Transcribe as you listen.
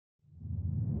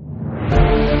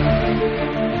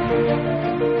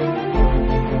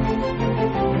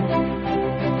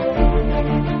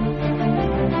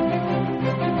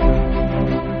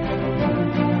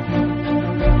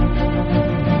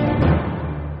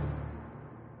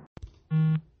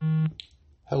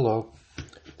Hello,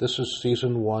 this is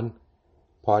Season 1,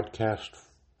 Podcast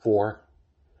 4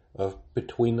 of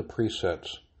Between the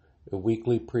Presets, a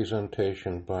weekly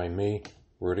presentation by me,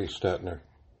 Rudy Stetner.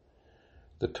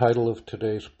 The title of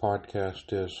today's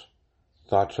podcast is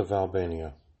Thoughts of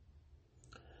Albania.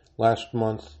 Last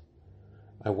month,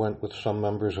 I went with some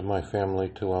members of my family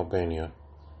to Albania,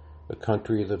 a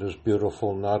country that is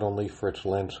beautiful not only for its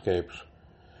landscapes,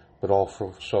 but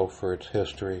also for its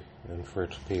history and for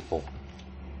its people.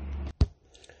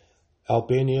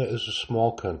 Albania is a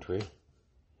small country,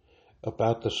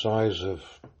 about the size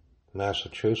of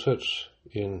Massachusetts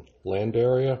in land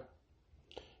area.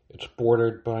 It's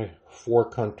bordered by 4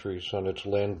 countries on its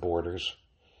land borders: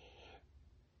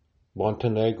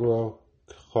 Montenegro,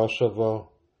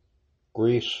 Kosovo,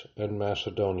 Greece, and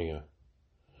Macedonia.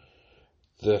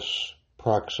 This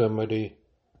proximity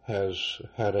has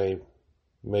had a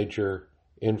major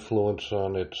influence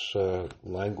on its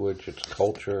language, its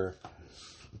culture.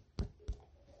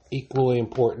 Equally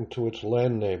important to its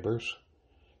land neighbors,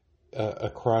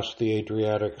 across the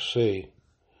Adriatic Sea,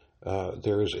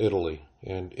 there is Italy,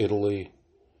 and Italy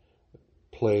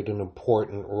played an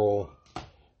important role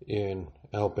in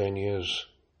Albania's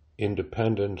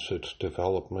independence, its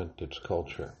development, its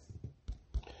culture.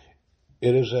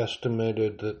 It is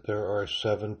estimated that there are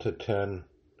 7 to 10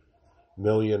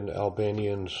 million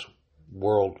Albanians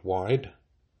worldwide,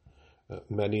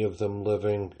 many of them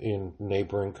living in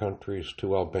neighboring countries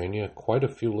to Albania, quite a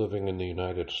few living in the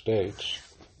United States,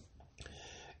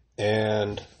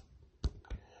 and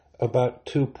about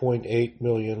 2.8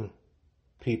 million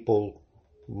people,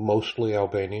 mostly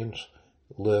Albanians,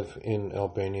 live in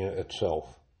Albania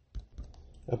itself.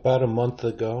 About a month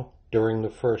ago, during the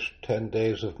first 10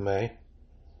 days of May,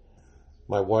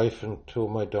 my wife and 2 of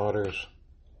my daughters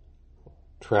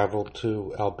traveled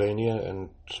to Albania and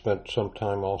spent some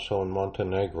time also in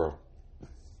Montenegro.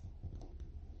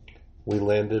 We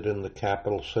landed in the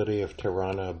capital city of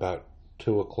Tirana about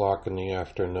 2 o'clock in the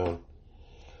afternoon.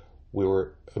 We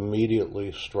were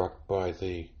immediately struck by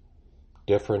the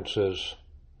differences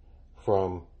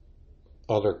from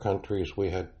other countries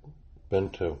we had been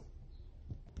to.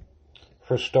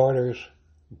 For starters,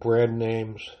 brand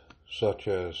names such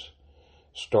as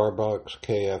Starbucks,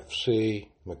 KFC,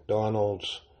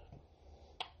 McDonald's,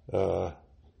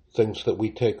 things that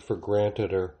we take for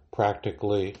granted are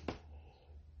practically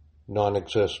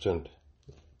non-existent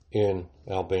in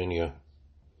Albania.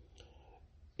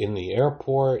 In the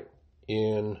airport,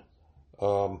 and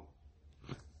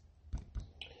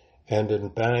in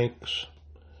banks,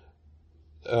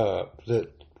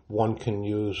 that one can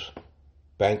use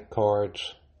bank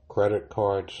cards, credit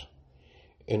cards.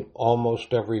 In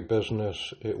almost every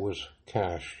business, it was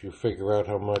cash. You figure out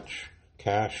how much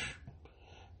cash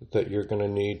that you're going to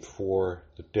need for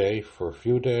the day, for a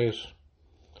few days,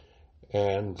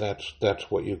 and that's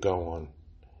what you go on.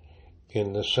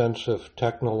 In the sense of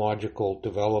technological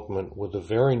development, with a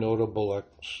very notable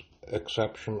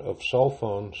exception of cell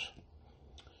phones,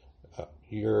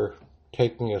 you're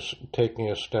taking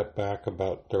a step back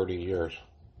about 30 years.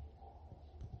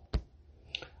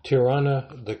 Tirana,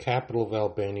 the capital of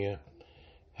Albania,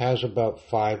 has about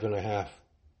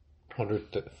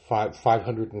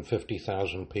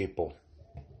 550,000 people.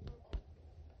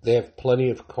 They have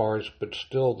plenty of cars, but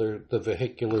still the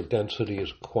vehicular density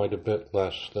is quite a bit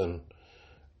less than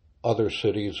other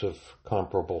cities of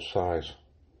comparable size.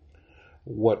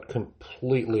 What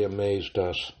completely amazed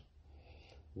us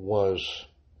was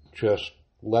just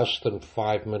less than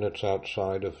 5 minutes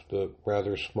outside of the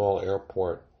rather small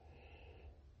airport,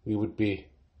 we would be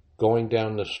going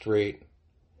down the street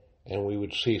and we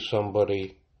would see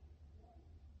somebody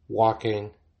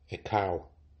walking a cow.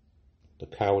 The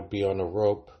cow would be on a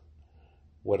rope,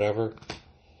 whatever.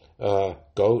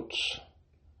 Goats.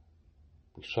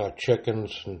 We saw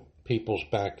chickens in people's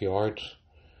backyards.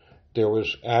 There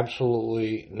was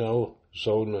absolutely no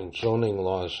zoning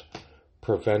laws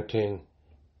preventing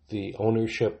the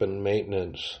ownership and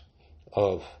maintenance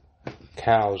of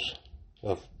cows,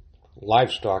 of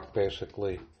livestock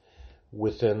basically,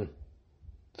 within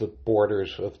the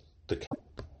borders of the county.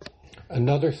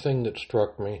 Another thing that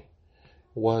struck me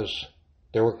was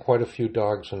there were quite a few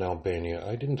dogs in Albania.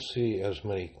 I didn't see as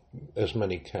many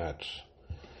cats.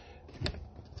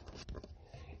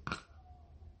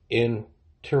 In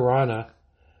Tirana,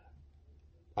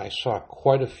 I saw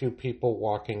quite a few people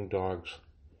walking dogs,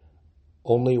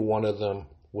 only one of them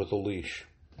with a leash.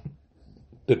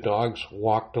 The dogs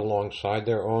walked alongside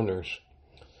their owners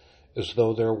as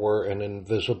though there were an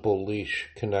invisible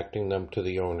leash connecting them to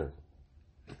the owner.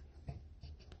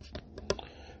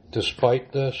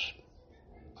 Despite this,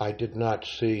 I did not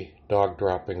see dog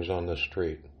droppings on the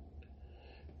street.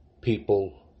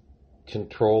 People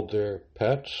controlled their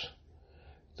pets,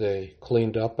 they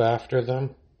cleaned up after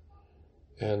them,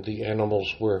 and the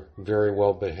animals were very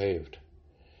well behaved.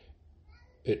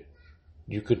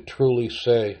 You could truly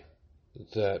say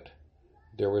that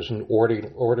there was an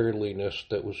orderliness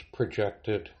that was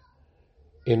projected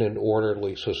in an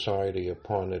orderly society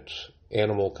upon its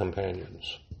animal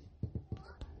companions.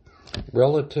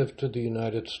 Relative to the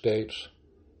United States,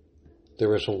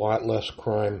 there is a lot less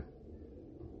crime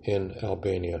in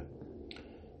Albania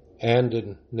and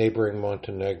in neighboring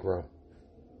Montenegro,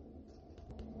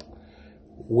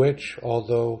 which,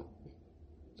 although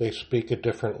they speak a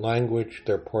different language,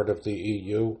 they're part of the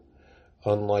EU,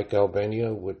 unlike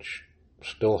Albania, which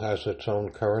still has its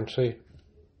own currency.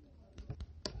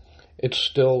 It's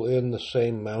still in the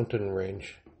same mountain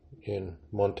range in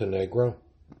Montenegro,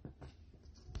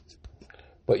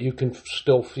 but you can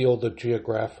still feel the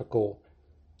geographical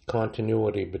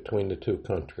continuity between the two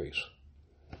countries.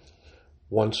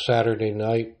 One Saturday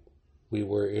night, we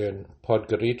were in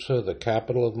Podgorica, the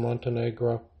capital of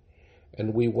Montenegro,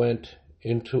 and we went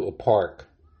into a park.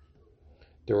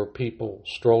 There were people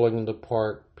strolling in the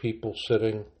park, people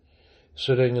sitting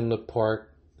in the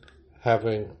park,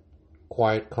 having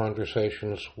quiet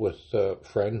conversations with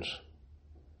friends.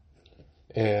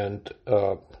 And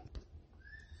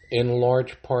in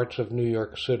large parts of New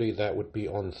York City, that would be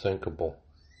unthinkable.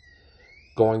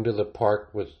 Going to the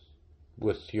park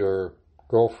with your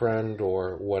girlfriend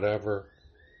or whatever,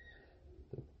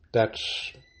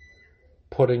 that's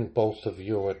putting both of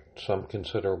you at some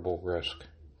considerable risk.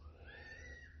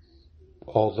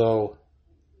 Although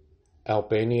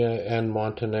Albania and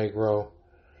Montenegro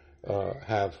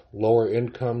have lower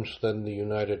incomes than the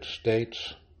United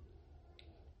States,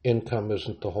 income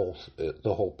isn't the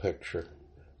whole picture.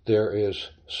 There is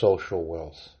social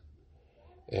wealth,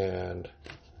 and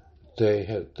they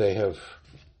have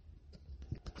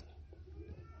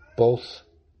both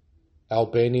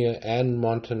Albania and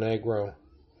Montenegro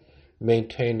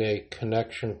maintain a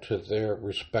connection to their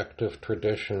respective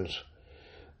traditions,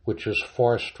 which is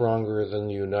far stronger than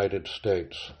the United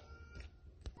States.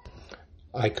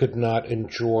 I could not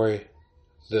enjoy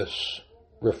this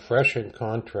refreshing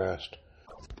contrast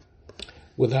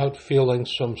without feeling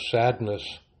some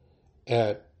sadness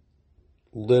at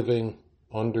living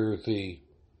under the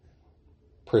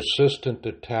persistent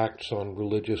attacks on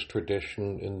religious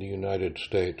tradition in the United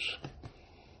States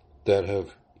that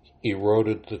have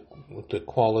eroded the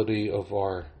quality of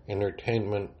our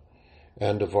entertainment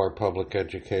and of our public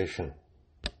education.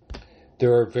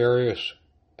 There are various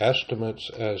estimates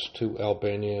as to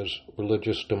Albania's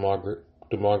religious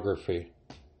demography.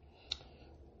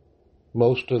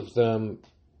 Most of them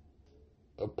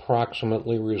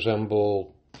approximately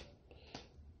resemble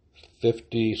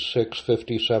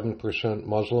 56-57%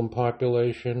 Muslim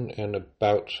population and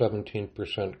about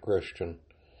 17% Christian,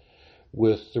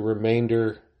 with the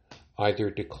remainder either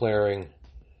declaring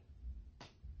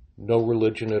no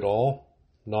religion at all,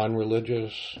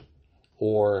 non-religious,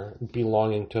 or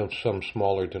belonging to some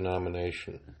smaller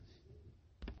denomination.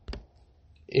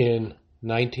 In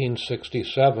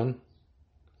 1967,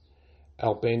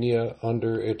 Albania,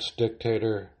 under its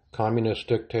communist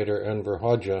dictator Enver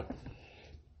Hoxha,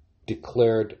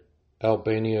 declared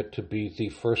Albania to be the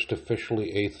first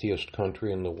officially atheist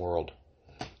country in the world.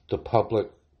 The public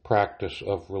practice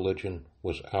of religion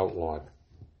was outlawed.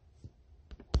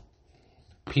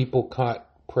 People caught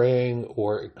praying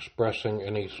or expressing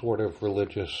any sort of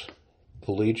religious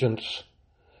allegiance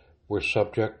were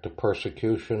subject to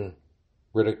persecution,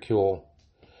 ridicule,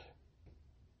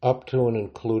 up to and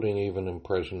including even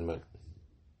imprisonment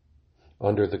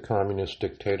under the communist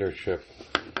dictatorship,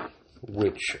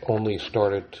 which only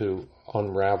started to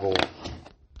unravel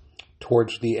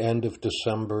towards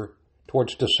December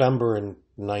in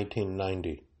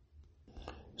 1990.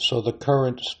 So the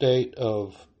current state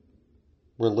of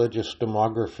religious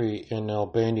demography in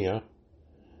Albania,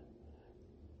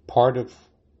 part of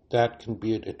that can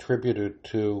be attributed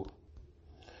to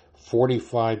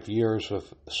 45 years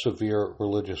of severe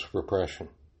religious repression.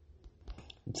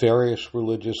 Various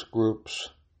religious groups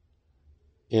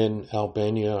in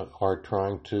Albania are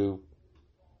trying to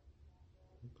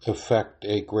effect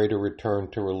a greater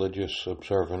return to religious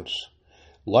observance.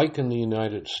 Like in the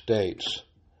United States,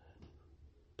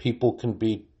 people can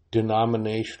be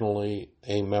denominationally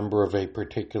a member of a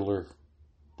particular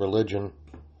religion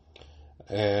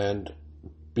and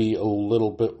be a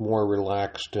little bit more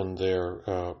relaxed in their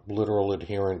literal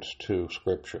adherence to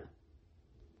Scripture.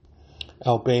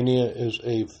 Albania is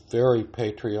a very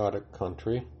patriotic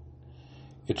country.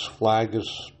 Its flag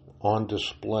is on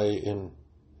display in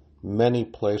many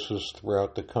places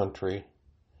throughout the country,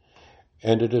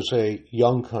 and it is a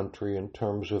young country in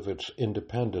terms of its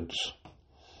independence.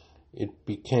 It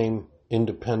became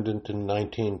independent in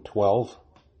 1912.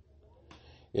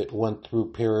 It went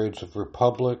through periods of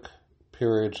republic,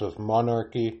 periods of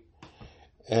monarchy,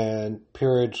 and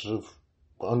periods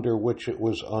under which it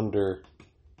was under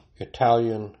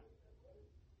Italian,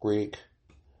 Greek,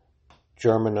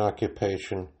 German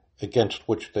occupation, against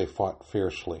which they fought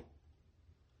fiercely.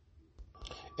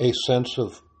 A sense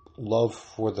of love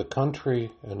for the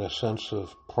country and a sense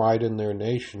of pride in their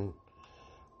nation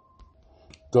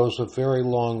goes a very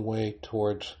long way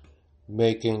towards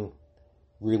making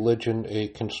religion a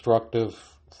constructive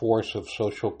force of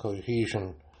social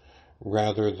cohesion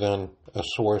rather than a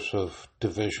source of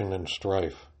division and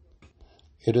strife.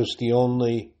 It is the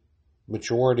only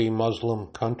majority Muslim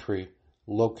country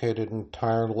located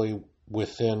entirely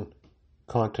within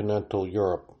continental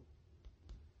Europe.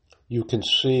 You can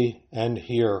see and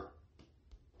hear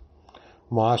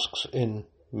mosques in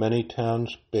many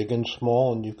towns, big and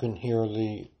small, and you can hear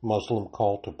the Muslim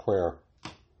call to prayer,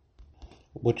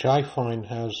 which I find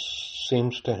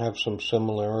seems to have some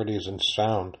similarities in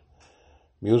sound,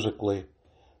 musically,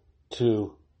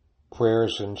 to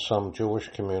prayers in some Jewish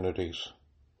communities.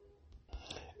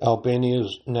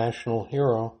 Albania's national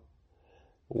hero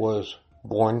was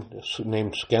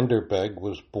named Skenderbeg,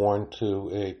 was born to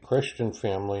a Christian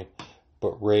family,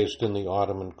 but raised in the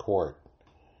Ottoman court.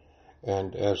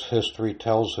 And as history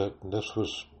tells it, this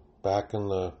was back in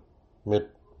the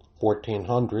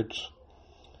mid-1400s,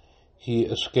 he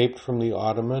escaped from the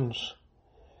Ottomans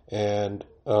and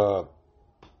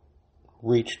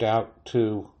reached out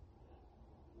to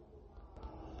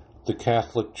the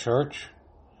Catholic Church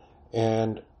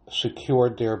and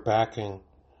secured their backing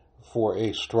for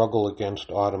a struggle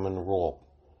against Ottoman rule,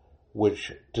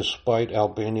 which, despite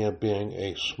Albania being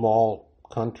a small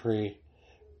country,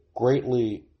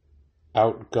 greatly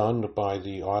outgunned by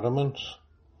the Ottomans,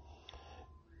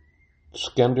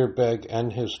 Skenderbeg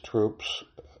and his troops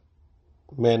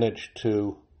managed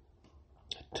to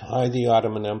tie the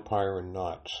Ottoman Empire in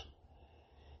knots.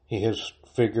 He has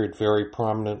figured very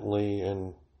prominently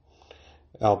in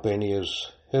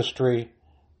Albania's history.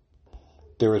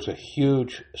 There is a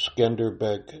huge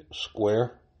Skenderbeg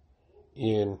Square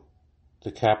in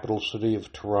the capital city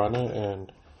of Tirana,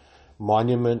 and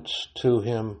monuments to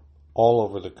him all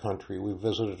over the country. We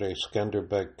visited a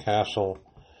Skenderbeg castle.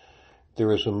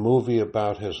 There is a movie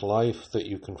about his life that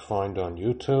you can find on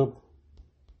YouTube,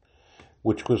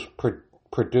 which was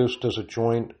produced as a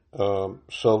joint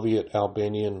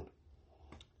Soviet-Albanian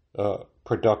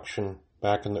production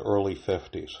back in the early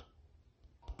 50s.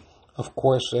 Of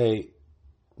course, a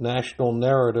national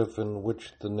narrative in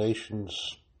which the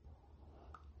nation's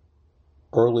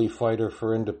early fighter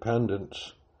for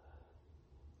independence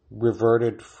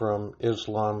reverted from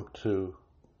Islam to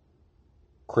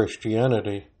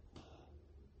Christianity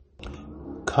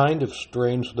kind of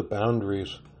strains the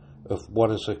boundaries of what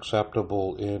is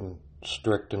acceptable in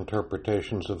strict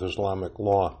interpretations of Islamic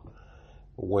law,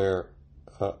 where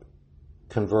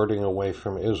converting away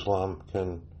from Islam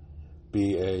can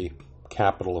be a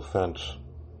capital offense.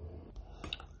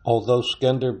 Although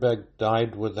Skenderbeg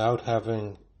died without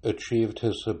having achieved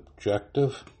his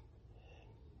objective,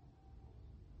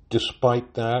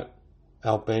 despite that,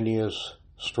 Albania's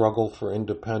struggle for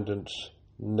independence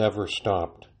never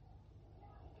stopped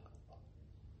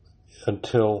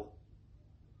until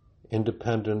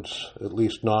independence, at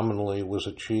least nominally, was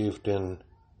achieved in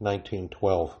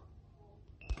 1912.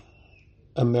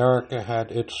 America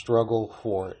had its struggle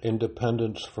for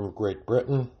independence from Great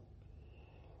Britain.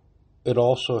 It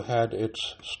also had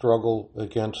its struggle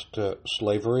against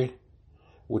slavery,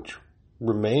 which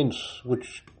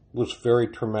was very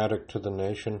traumatic to the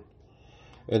nation.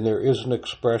 And there is an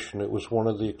expression, it was one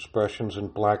of the expressions in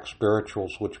black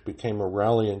spirituals which became a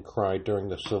rallying cry during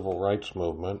the civil rights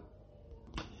movement,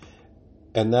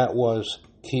 and that was,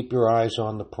 keep your eyes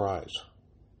on the prize.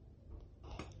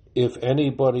 If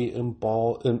anybody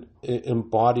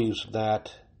embodies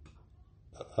that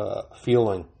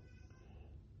feeling,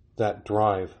 that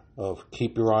drive of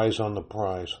keep your eyes on the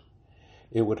prize,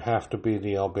 it would have to be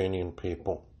the Albanian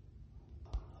people.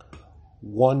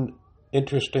 One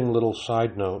interesting little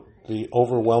side note, the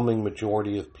overwhelming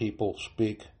majority of people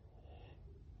speak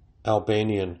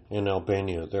Albanian in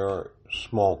Albania. There are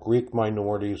small Greek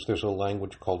minorities. There's a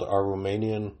language called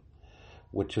Aromanian,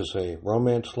 which is a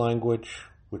Romance language,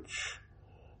 which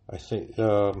I think,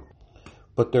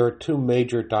 but there are two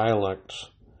major dialects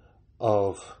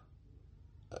of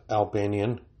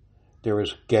Albanian. There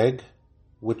is Geg,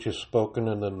 which is spoken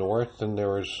in the north, and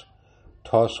there is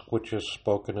Tusk, which is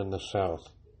spoken in the south.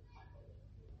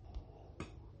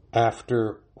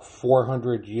 After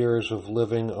 400 years of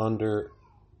living under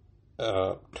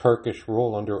Turkish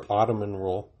rule, under Ottoman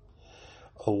rule,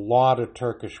 a lot of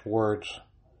Turkish words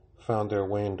found their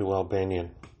way into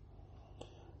Albanian.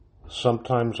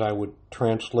 Sometimes I would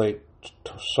translate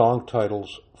song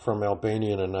titles from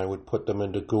Albanian and I would put them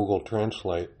into Google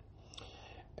Translate,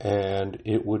 and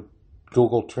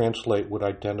Google Translate would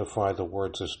identify the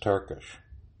words as Turkish.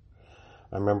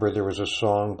 I remember there was a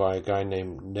song by a guy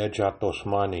named Nejat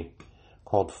Osmani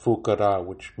called Fukara,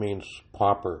 which means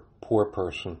pauper, poor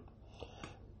person,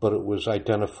 but it was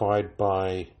identified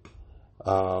by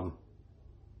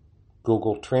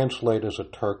Google Translate as a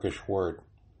Turkish word.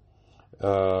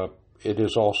 It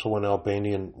is also an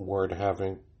Albanian word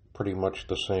having pretty much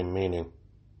the same meaning.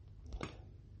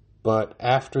 But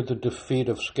after the defeat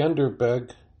of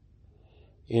Skenderbeg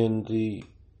in the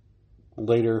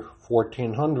later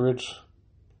 1400s,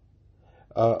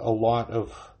 a lot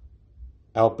of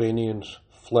Albanians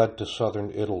fled to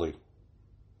southern Italy.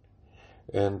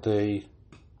 And they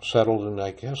settled in,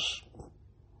 I guess,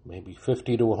 maybe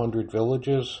 50 to 100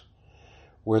 villages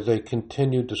where they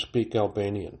continued to speak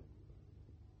Albanian.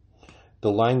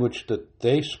 The language that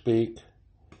they speak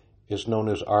is known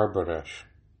as Arbëresh.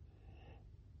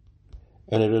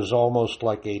 And it is almost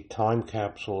like a time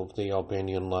capsule of the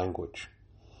Albanian language.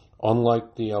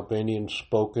 Unlike the Albanian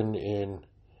spoken in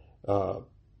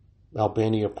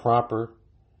Albania proper,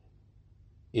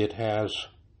 it has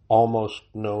almost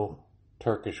no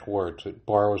Turkish words. It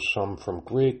borrows some from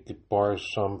Greek, it borrows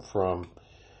some from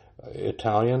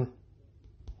Italian,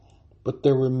 but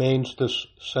there remains this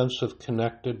sense of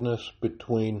connectedness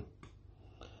between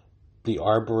the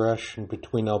Arbëresh and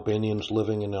between Albanians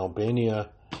living in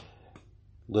Albania,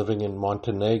 living in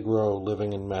Montenegro,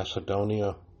 living in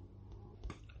Macedonia.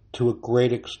 To a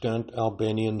great extent,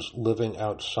 Albanians living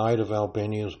outside of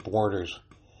Albania's borders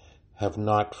have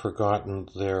not forgotten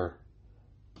their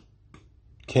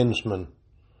kinsmen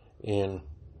in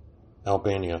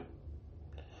Albania.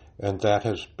 And that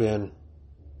has been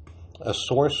a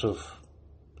source of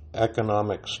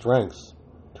economic strength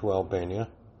to Albania.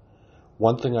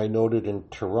 One thing I noted in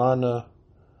Tirana,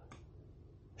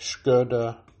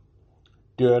 Shkoda,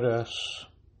 Durrës,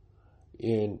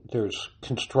 there's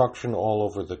construction all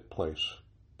over the place.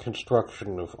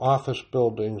 Construction of office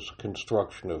buildings,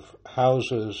 construction of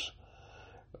houses,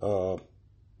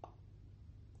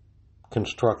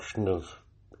 construction of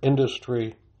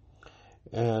industry,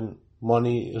 and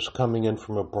money is coming in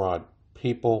from abroad.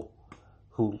 People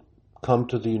who come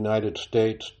to the United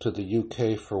States, to the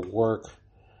UK for work,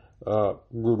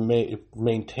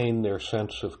 maintain their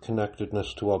sense of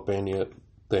connectedness to Albania.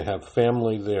 They have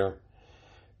family there,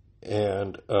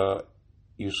 and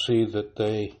you see that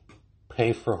they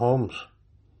pay for homes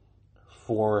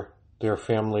for their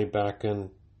family back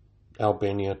in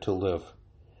Albania to live.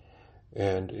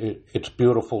 And it's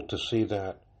beautiful to see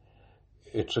that.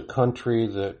 It's a country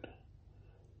that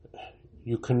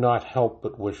you cannot help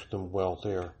but wish them well.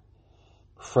 They're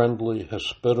friendly,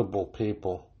 hospitable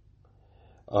people.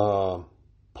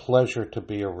 Pleasure to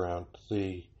be around.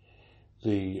 The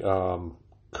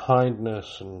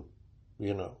kindness and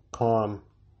calm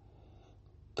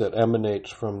that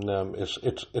emanates from them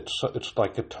it's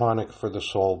like a tonic for the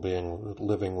soul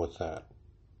living with that.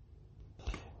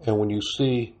 And when you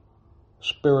see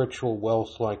spiritual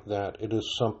wealth like that, it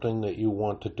is something that you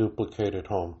want to duplicate at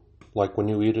home. Like when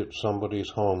you eat at somebody's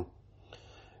home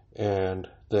and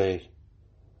they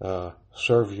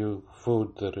serve you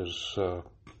food that is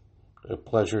a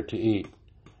pleasure to eat,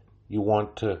 you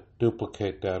want to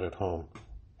duplicate that at home.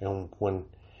 And when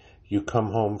you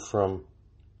come home from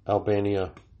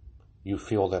Albania, you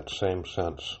feel that same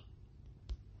sense.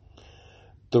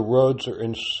 The roads are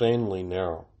insanely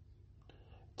narrow.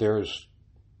 There's,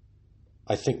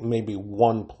 I think, maybe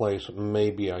one place,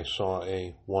 maybe I saw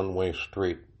a one-way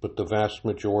street, but the vast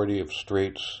majority of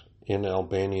streets in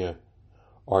Albania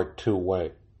are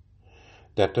two-way.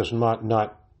 That does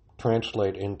not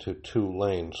translate into two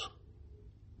lanes.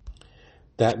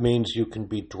 That means you can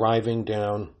be driving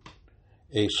down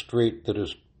a street that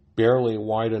is barely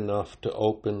wide enough to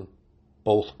open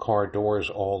both car doors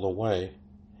all the way,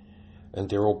 and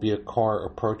there will be a car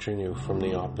approaching you from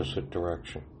the opposite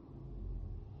direction.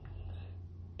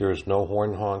 There is no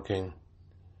horn honking.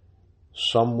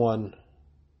 Someone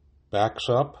backs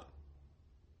up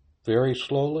very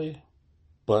slowly,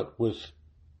 but with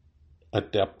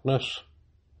adeptness,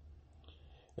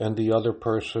 and the other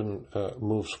person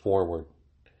moves forward.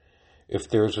 If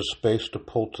there's a space to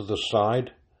pull to the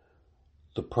side,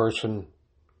 the person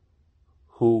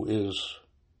who is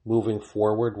moving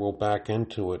forward will back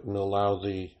into it and allow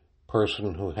the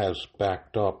person who has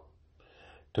backed up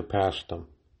to pass them.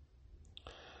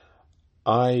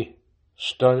 I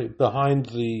studied behind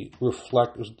the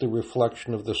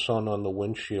reflection of the sun on the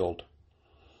windshield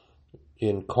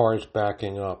in cars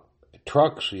backing up,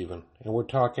 trucks even, and we're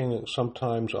talking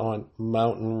sometimes on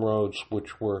mountain roads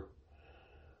which were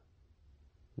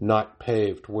not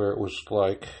paved, where it was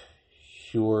like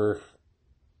you were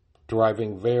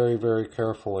driving very, very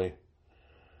carefully.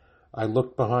 I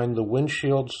looked behind the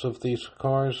windshields of these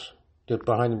cars,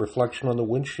 behind the reflection on the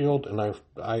windshield, and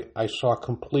I saw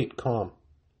complete calm.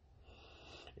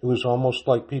 It was almost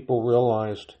like people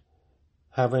realized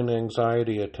having an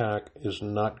anxiety attack is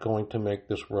not going to make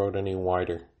this road any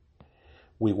wider.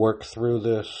 We work through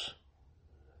this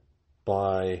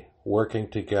by working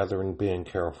together and being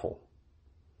careful.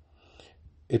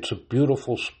 It's a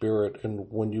beautiful spirit, and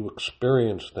when you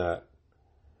experience that,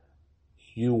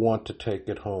 you want to take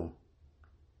it home.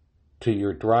 To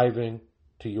your driving,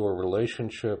 to your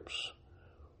relationships,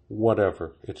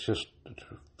 whatever. It's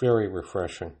very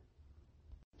refreshing.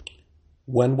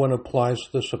 When one applies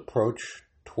this approach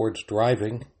towards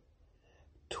driving,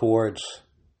 towards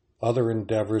other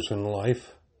endeavors in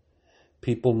life,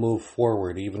 people move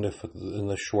forward, even if in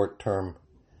the short term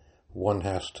one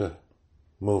has to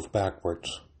move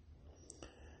backwards.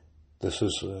 This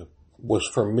was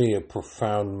for me a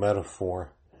profound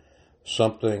metaphor,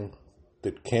 something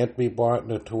that can't be bought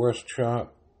in a tourist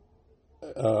shop,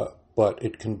 but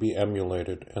it can be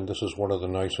emulated, and this is one of the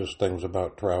nicest things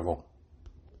about travel.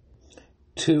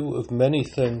 Two of many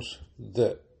things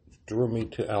that drew me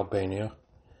to Albania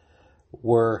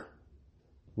were,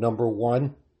 number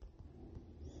one,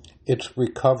 its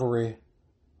recovery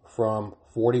from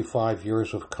 45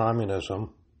 years of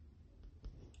communism,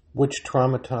 which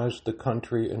traumatized the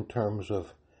country in terms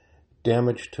of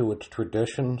damage to its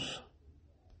traditions,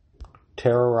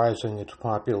 terrorizing its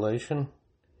population,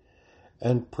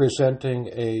 and presenting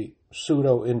a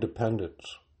pseudo-independence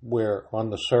where on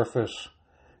the surface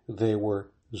they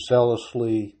were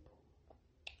zealously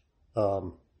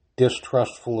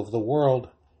distrustful of the world,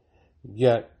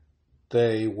 yet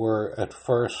they were at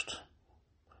first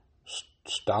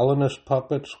Stalinist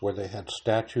puppets, where they had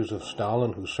statues of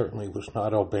Stalin, who certainly was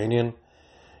not Albanian,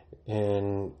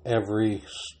 in every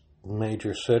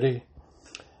major city.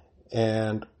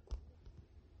 And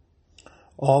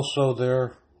also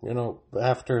there,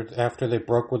 after they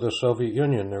broke with the Soviet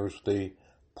Union, there was the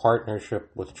partnership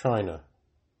with China.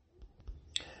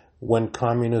 When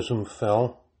communism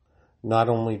fell, not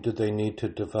only did they need to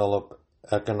develop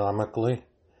economically,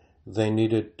 they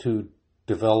needed to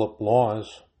develop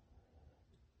laws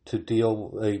to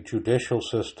deal a judicial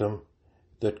system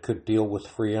that could deal with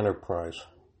free enterprise.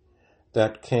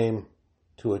 That came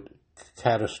to a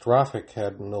catastrophic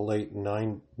head in the late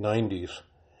 90s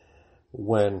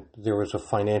when there was a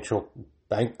financial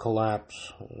bank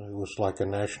collapse. It was like a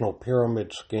national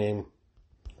pyramid scheme.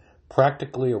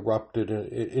 Practically erupted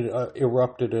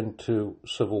into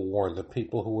civil war. The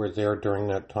people who were there during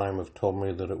that time have told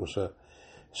me that it was a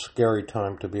scary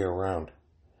time to be around.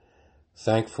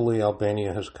 Thankfully,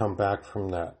 Albania has come back from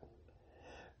that.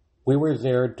 We were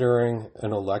there during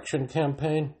an election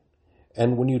campaign,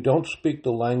 and when you don't speak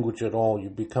the language at all, you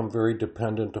become very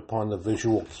dependent upon the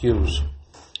visual cues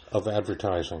of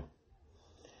advertising.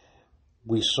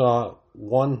 We saw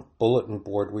one bulletin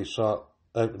board, we saw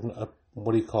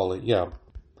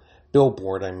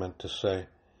billboard, I meant to say,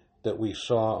 that we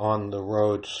saw on the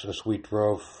roads as we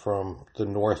drove from the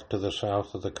north to the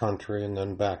south of the country and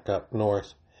then back up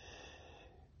north.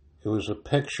 It was a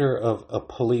picture of a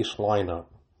police lineup,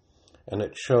 and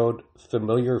it showed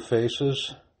familiar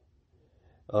faces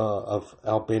of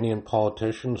Albanian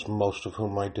politicians, most of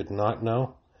whom I did not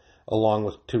know, along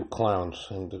with two clowns.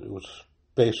 And it was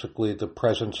basically the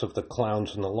presence of the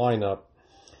clowns in the lineup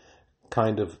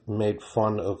kind of made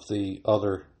fun of the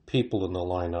other people in the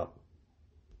lineup.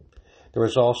 There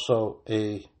was also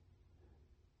a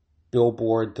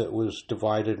billboard that was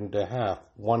divided into half.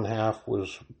 One half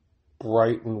was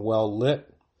bright and well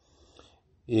lit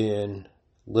in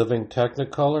living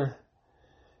Technicolor,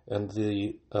 and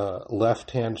the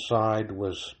left-hand side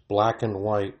was black and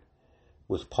white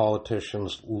with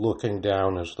politicians looking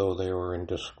down as though they were in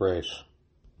disgrace.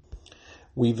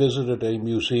 We visited a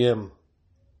museum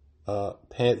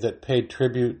that paid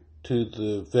tribute to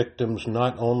the victims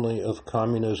not only of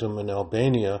communism in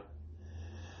Albania,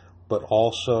 but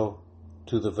also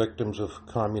to the victims of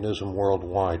communism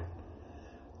worldwide.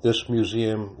 This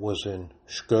museum was in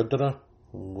Shkodra,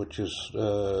 which is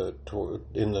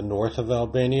in the north of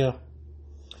Albania,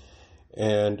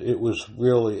 and it was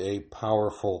really a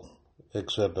powerful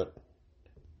exhibit.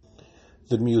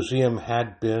 The museum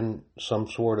had been some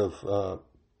sort of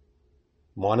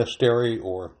monastery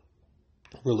or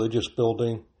religious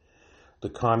building. The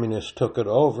communists took it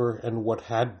over, and what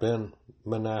had been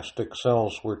monastic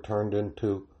cells were turned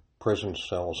into prison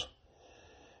cells.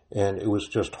 And it was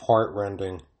just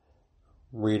heartrending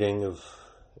reading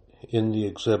in the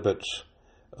exhibits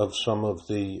of some of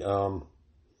the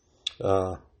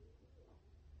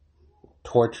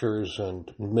tortures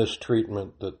and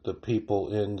mistreatment that the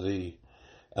people in the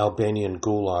Albanian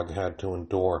gulag had to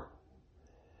endure.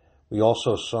 We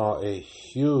also saw a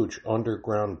huge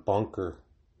underground bunker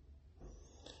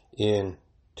in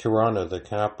Tirana, the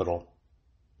capital,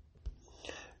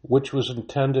 which was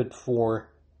intended for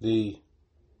the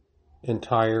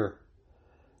entire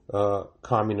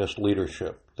communist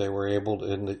leadership. They were able to,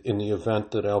 in the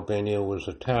event that Albania was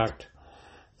attacked,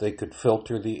 they could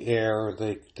filter the air.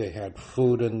 They had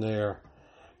food in there.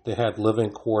 They had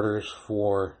living quarters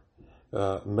for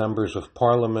members of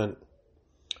parliament.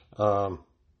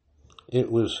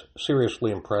 It was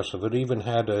seriously impressive. It even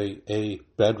had a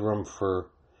bedroom for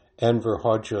Enver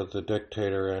Hoxha, the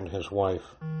dictator, and his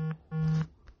wife.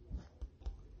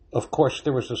 Of course,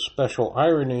 there was a special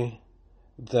irony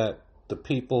that the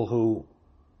people who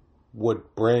would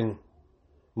be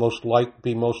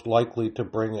most likely to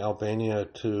bring Albania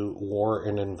to war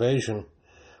and invasion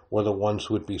were the ones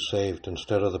who would be saved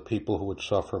instead of the people who would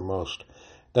suffer most.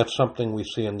 That's something we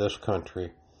see in this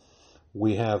country.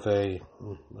 We have a,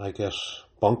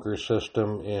 bunker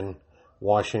system in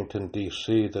Washington,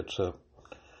 D.C. that's a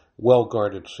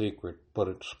well-guarded secret, but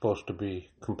it's supposed to be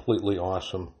completely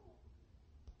awesome.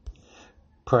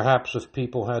 Perhaps if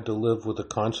people had to live with the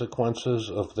consequences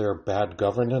of their bad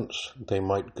governance, they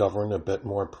might govern a bit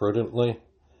more prudently.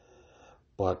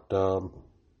 But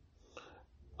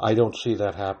I don't see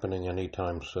that happening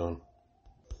anytime soon.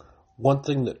 One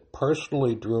thing that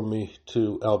personally drew me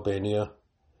to Albania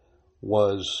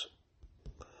was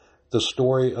the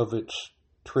story of its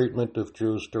treatment of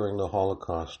Jews during the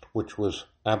Holocaust, which was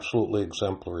absolutely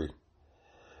exemplary.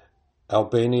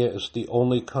 Albania is the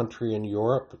only country in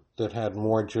Europe that had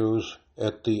more Jews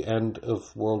at the end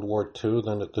of World War II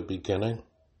than at the beginning.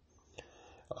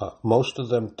 Most of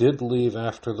them did leave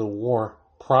after the war,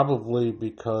 probably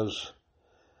because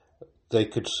they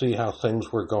could see how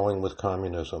things were going with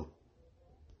communism.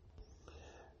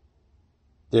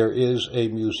 There is a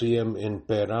museum in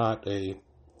Berat, a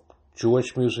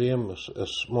Jewish museum, a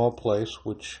small place,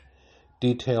 which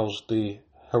details the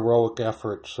heroic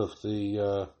efforts of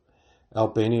the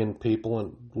Albanian people,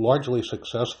 and largely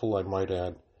successful, I might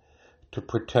add, to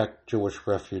protect Jewish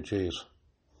refugees.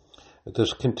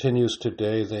 This continues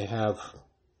today. They have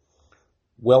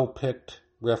well-picked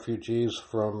refugees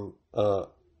from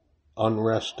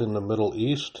unrest in the Middle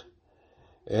East,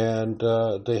 and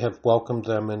they have welcomed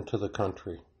them into the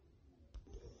country.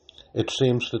 It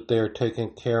seems that they are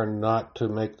taking care not to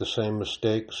make the same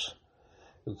mistakes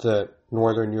that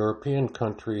Northern European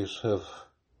countries have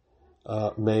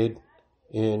made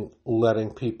in letting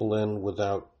people in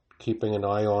without keeping an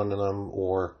eye on them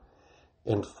or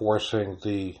enforcing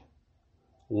the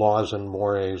laws and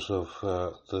mores of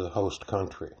the host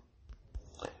country.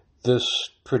 This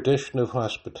tradition of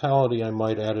hospitality, I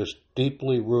might add, is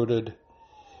deeply rooted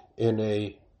in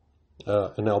an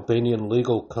Albanian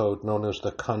legal code known as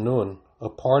the Kanun, a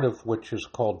part of which is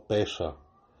called Besa,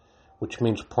 which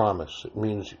means promise. It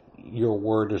means your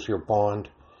word is your bond.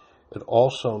 It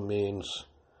also means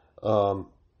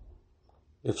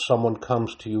if someone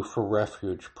comes to you for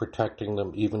refuge, protecting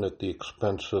them even at the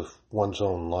expense of one's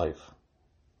own life.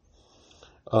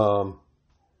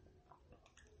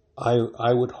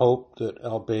 I would hope that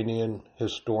Albanian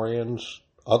historians,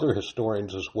 other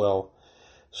historians as well,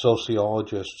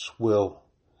 sociologists will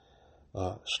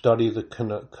study the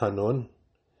Kanun,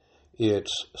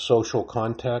 its social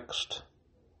context,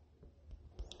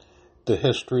 the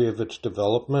history of its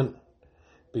development,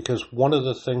 because one of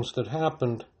the things that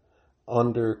happened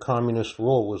under communist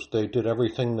rule was they did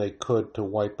everything they could to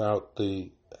wipe out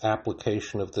the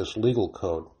application of this legal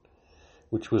code,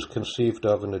 which was conceived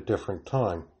of in a different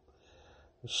time.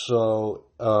 So,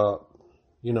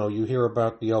 you hear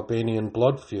about the Albanian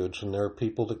blood feuds, and there are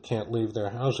people that can't leave their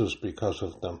houses because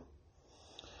of them.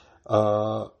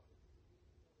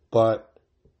 But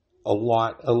a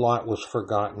lot was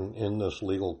forgotten in this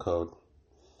legal code.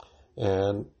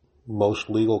 And most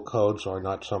legal codes are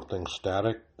not something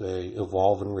static. They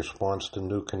evolve in response to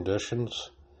new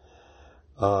conditions.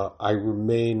 I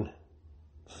remain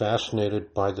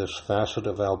fascinated by this facet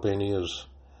of Albania's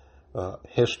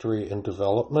history and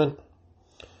development.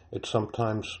 It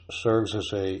sometimes serves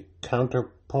as a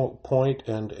counterpoint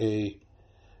and a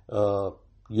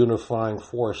unifying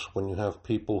force when you have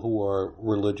people who are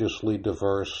religiously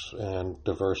diverse and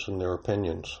diverse in their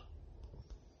opinions.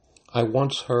 I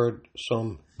once heard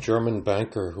some German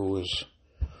banker who was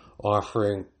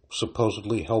offering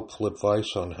supposedly helpful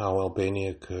advice on how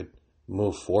Albania could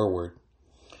move forward,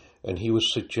 and he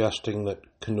was suggesting that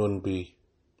Kanun be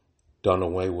done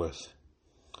away with.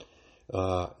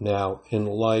 Now, in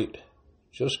light,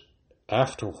 just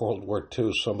after World War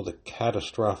II, some of the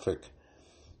catastrophic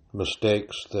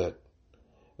mistakes that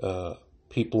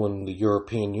people in the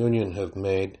European Union have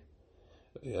made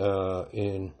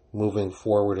in moving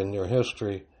forward in their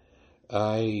history,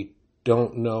 I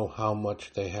don't know how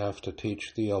much they have to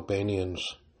teach the Albanians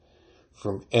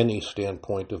from any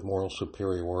standpoint of moral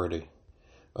superiority.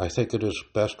 I think it is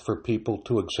best for people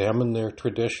to examine their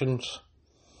traditions,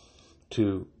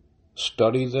 to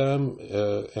study them,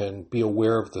 and be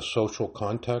aware of the social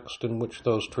context in which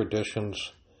those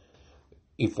traditions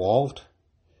evolved,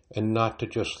 and not to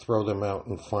just throw them out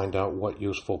and find out what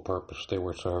useful purpose they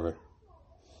were serving.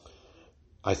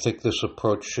 I think this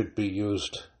approach should be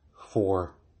used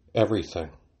for everything.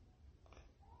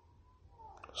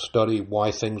 Study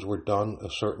why things were done a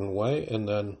certain way, and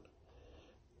then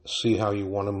see how you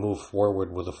want to move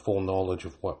forward with a full knowledge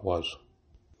of what was.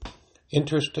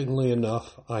 Interestingly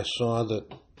enough, I saw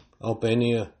that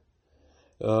Albania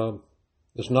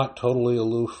is not totally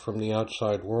aloof from the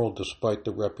outside world, despite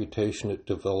the reputation it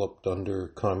developed under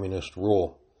communist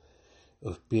rule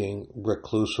of being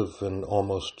reclusive and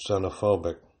almost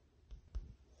xenophobic.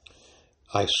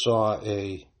 I saw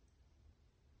a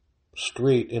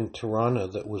street in Tirana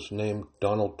that was named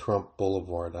Donald Trump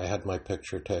Boulevard. I had my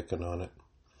picture taken on it.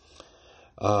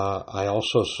 I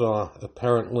also saw,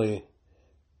 apparently,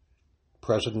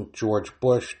 President George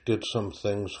Bush did some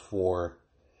things for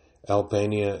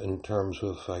Albania in terms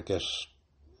of, I guess,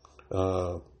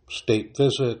 state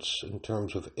visits, in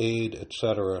terms of aid,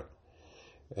 etc.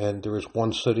 And there was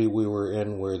one city we were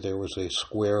in where there was a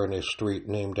square and a street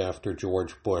named after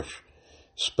George Bush,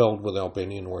 spelled with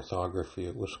Albanian orthography.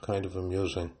 It was kind of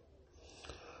amusing.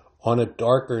 On a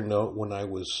darker note, when I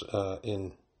was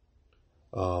in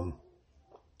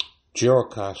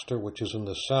Gjirokastër, which is in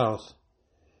the south,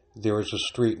 there is a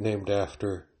street named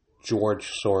after George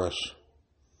Soros.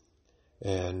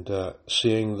 And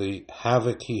seeing the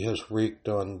havoc he has wreaked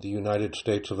on the United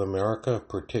States of America,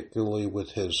 particularly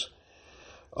with his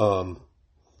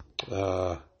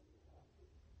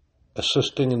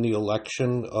assisting in the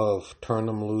election of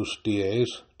turn-em-loose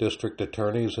DAs, district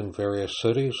attorneys in various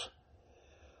cities,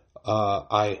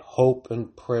 I hope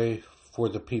and pray for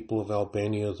the people of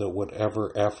Albania that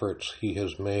whatever efforts he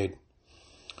has made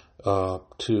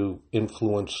to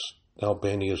influence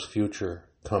Albania's future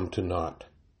come to naught.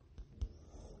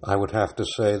 I would have to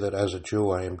say that as a Jew,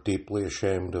 I am deeply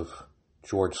ashamed of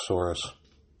George Soros.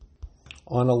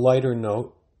 On a lighter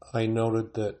note, I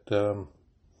noted that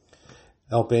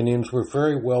Albanians were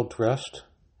very well dressed.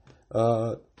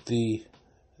 The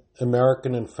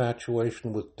American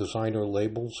infatuation with designer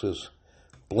labels is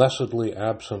blessedly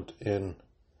absent in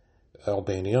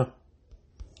Albania.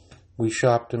 We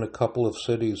shopped in a couple of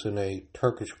cities in a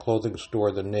Turkish clothing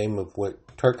store,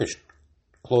 Turkish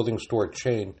clothing store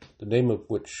chain, the name of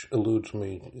which eludes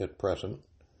me at present.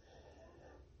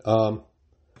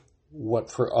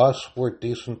 What for us were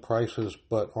decent prices,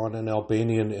 but on an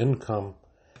Albanian income,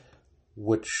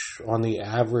 which on the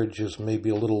average is maybe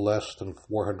a little less than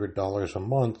 $400 a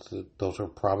month, those are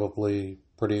probably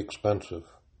pretty expensive.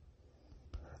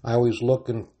 I always look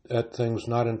at things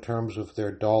not in terms of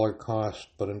their dollar cost,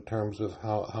 but in terms of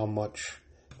how much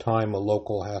time a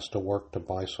local has to work to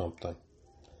buy something.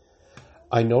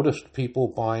 I noticed people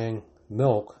buying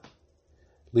milk,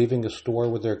 leaving a store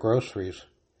with their groceries,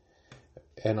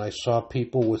 and I saw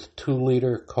people with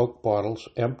 2-liter Coke bottles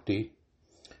empty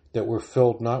that were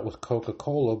filled not with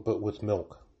Coca-Cola but with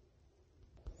milk.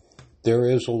 There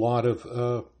is a lot of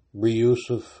reuse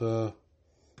of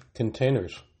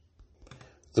containers.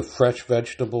 The fresh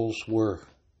vegetables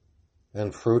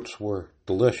and fruits were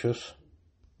delicious.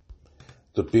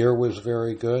 The beer was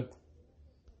very good.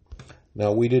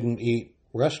 Now, we didn't eat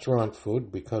restaurant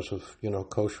food because of,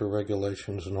 kosher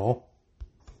regulations and all.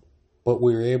 But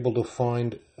we were able to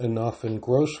find enough in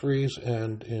groceries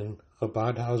and in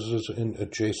chabad houses in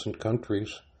adjacent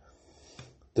countries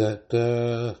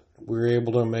that we were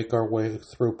able to make our way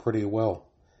through pretty well.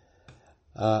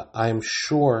 I'm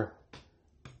sure,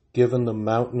 given the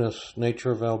mountainous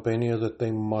nature of Albania, that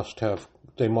they must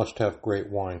have great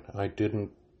wine. I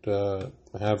didn't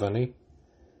have any,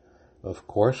 of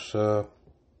course,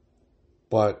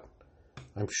 but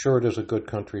I'm sure it is a good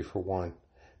country for wine.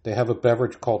 They have a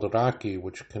beverage called raki,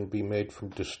 which can be made from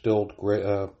distilled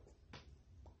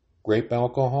grape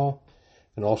alcohol,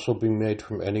 and also be made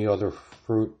from any other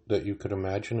fruit that you could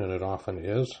imagine, and it often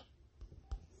is.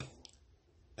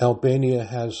 Albania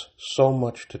has so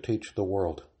much to teach the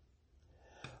world.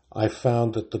 I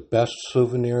found that the best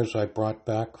souvenirs I brought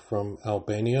back from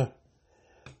Albania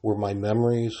were my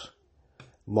memories,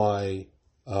 my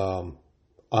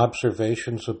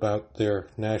observations about their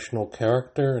national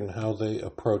character and how they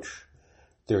approach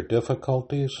their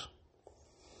difficulties.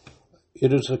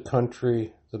 It is a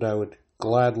country that I would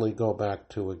gladly go back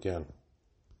to again.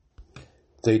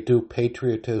 They do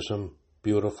patriotism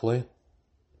beautifully.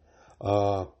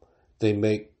 They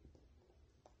make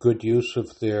good use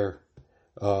of their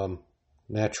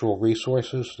natural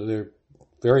resources. They're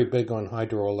very big on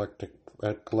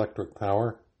hydroelectric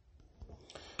power.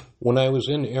 When I was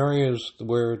in areas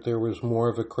where there was more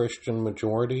of a Christian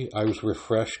majority, I was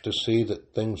refreshed to see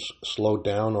that things slowed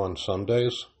down on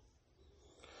Sundays.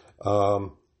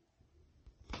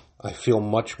 I feel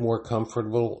much more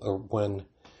comfortable when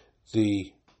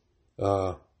the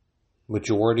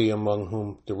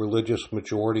religious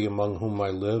majority among whom I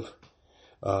live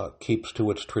keeps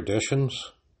to its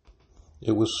traditions.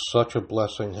 It was such a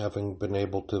blessing having been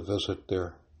able to visit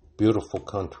their beautiful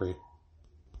country.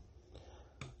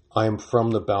 I am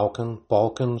from the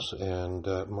Balkans, and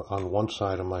on one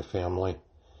side of my family,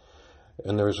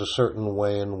 and there's a certain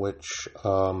way in which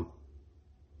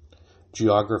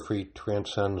geography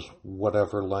transcends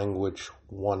whatever language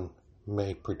one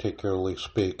may particularly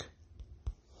speak.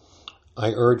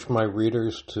 I urge my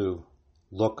readers to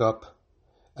look up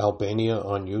Albania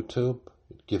on YouTube.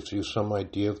 It gives you some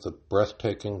idea of the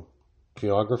breathtaking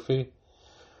geography.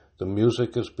 The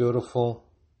music is beautiful.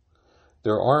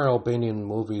 There are Albanian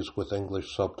movies with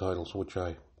English subtitles, which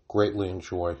I greatly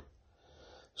enjoy.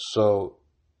 So,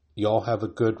 y'all have a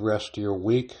good rest of your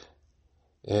week,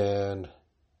 and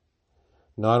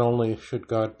not only should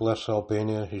God bless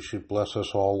Albania, He should bless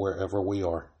us all wherever we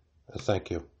are. Thank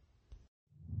you.